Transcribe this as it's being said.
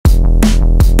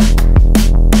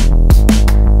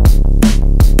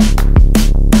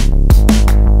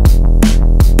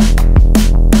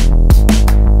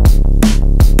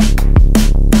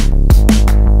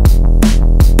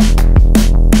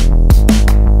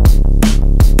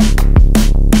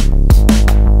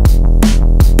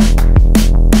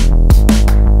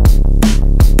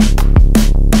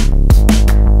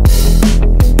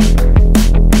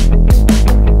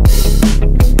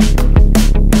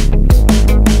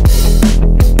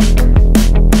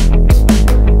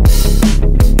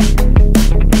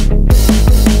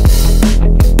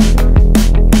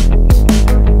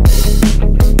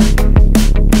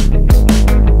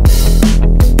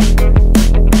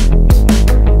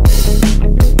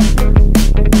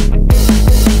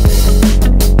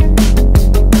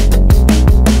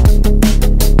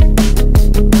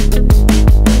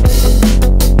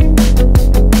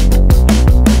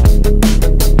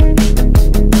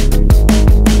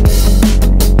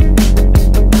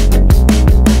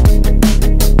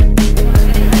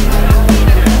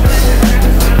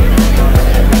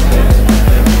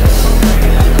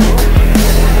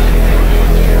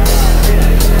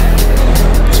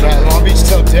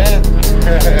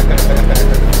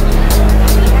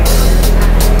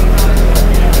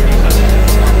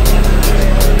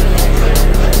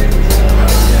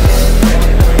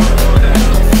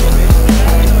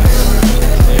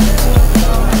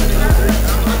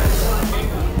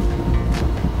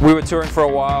we were touring for a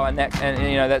while, and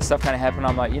you know, that stuff kind of happened.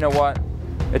 I'm like, you know what?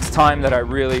 It's time that I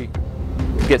really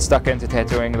get stuck into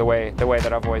tattooing the way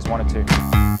that I've always wanted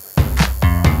to.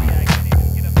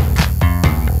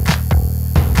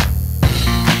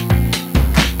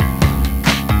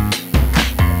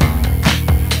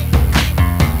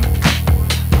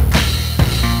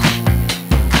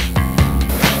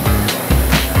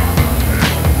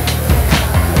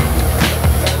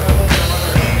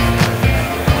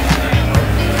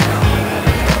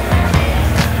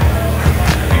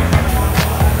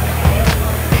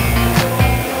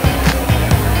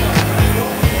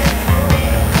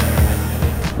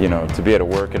 You know, to be able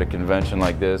to work at a convention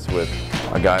like this with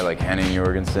a guy like Henning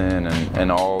Jorgensen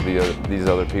and all these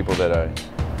other people that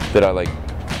I like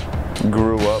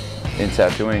grew up in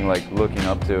tattooing, like looking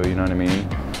up to, you know what I mean,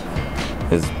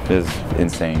 is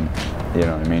insane. You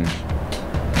know what I mean?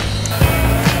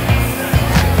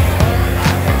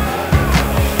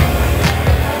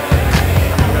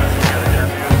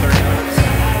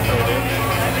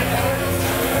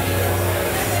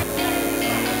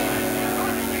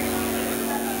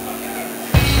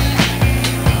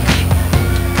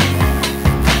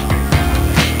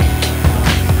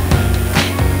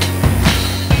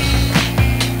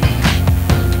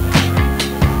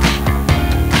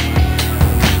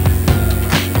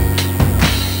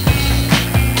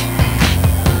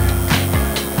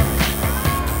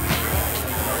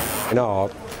 You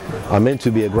know, I meant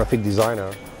to be a graphic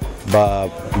designer, but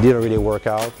it didn't really work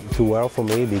out too well for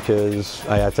me because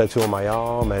I had tattoo on my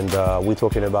arm, and we're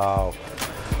talking about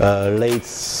late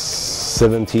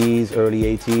 70s, early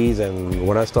 80s, and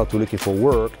when I started looking for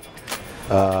work,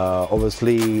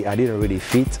 obviously I didn't really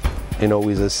fit, you know,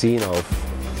 with the scene of,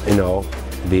 you know,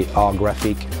 the art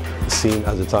graphic scene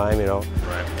at the time, you know.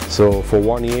 Right. So for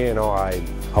 1 year, you know, I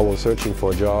was searching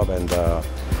for a job, and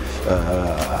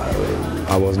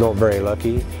I was not very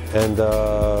lucky, and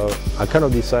I kind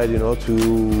of decided, you know,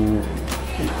 to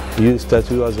use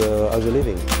tattoo as a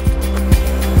living.